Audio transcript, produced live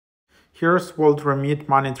Here's WorldRemit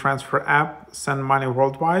Money Transfer app, send money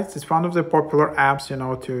worldwide. It's one of the popular apps,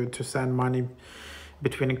 to send money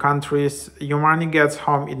between countries. Your money gets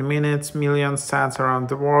home in minutes, millions sent around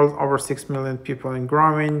the world, over 6 million people and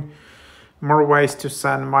growing. More ways to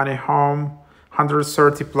send money home,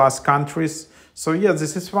 130 plus countries. So yeah,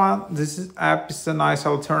 this app is a nice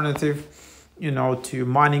alternative, to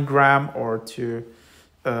MoneyGram or to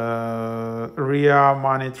RIA,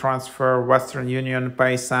 Money Transfer, Western Union,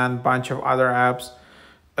 PaySend, bunch of other apps.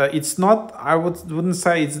 It's not, I wouldn't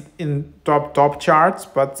say it's in top charts,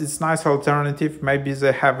 but it's nice alternative. Maybe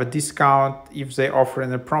they have a discount if they offer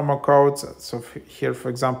in a promo code. So here, for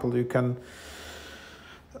example, you can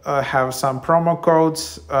have some promo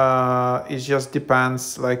codes. It just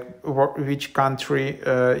depends like which country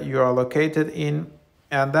you are located in.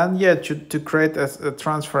 And then to create a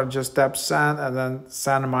transfer, just tap send and then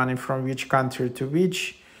send money from which country to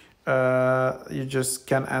which. You just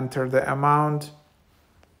can enter the amount.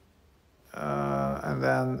 And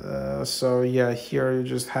then here you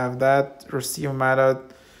just have that receive method.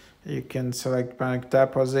 You can select bank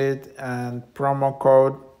deposit and promo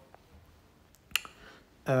code.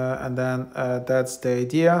 And then that's the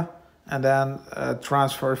idea. And then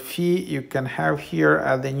transfer fee you can have here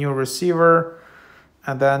at the new receiver.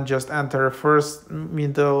 And then just enter first,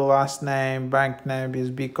 middle, last name, bank name,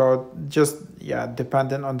 BSB code,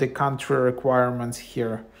 depending on the country requirements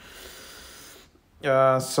here.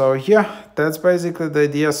 That's basically the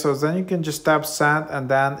idea. So then you can just tap send and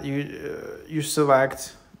then you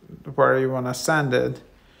select where you want to send it.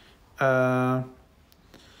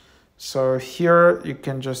 So here you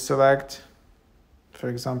can just select, for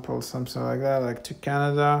example, something like that, like to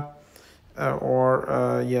Canada.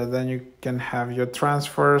 Then you can have your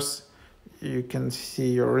transfers. You can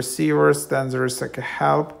see your receivers. Then there is like a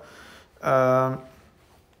help. You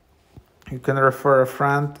can refer a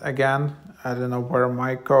friend again. I don't know where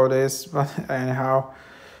my code is, but anyhow,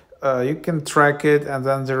 you can track it. And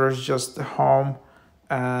then there is just home.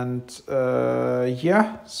 And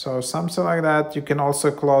so something like that. You can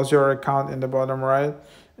also close your account in the bottom right.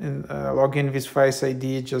 Log in with Face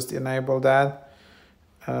ID. Just enable that.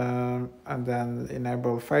 And then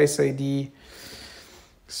enable Face ID.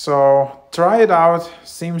 So try it out.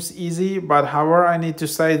 Seems easy, but however, I need to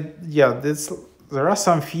say, there are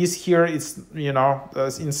some fees here. It's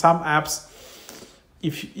in some apps,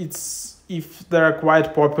 if they're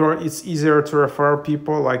quite popular, it's easier to refer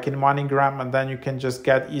people, like in MoneyGram, and then you can just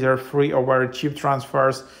get either free or very cheap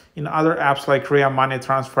transfers. In other apps like RIA Money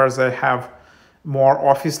Transfers, they have more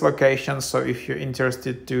office locations. So if you're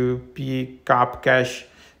interested to pick up cash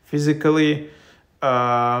physically,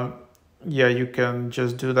 you can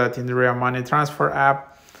just do that in the RIA Money Transfer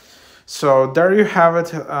app. So there you have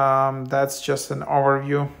it. That's just an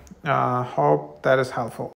overview. Hope that is helpful.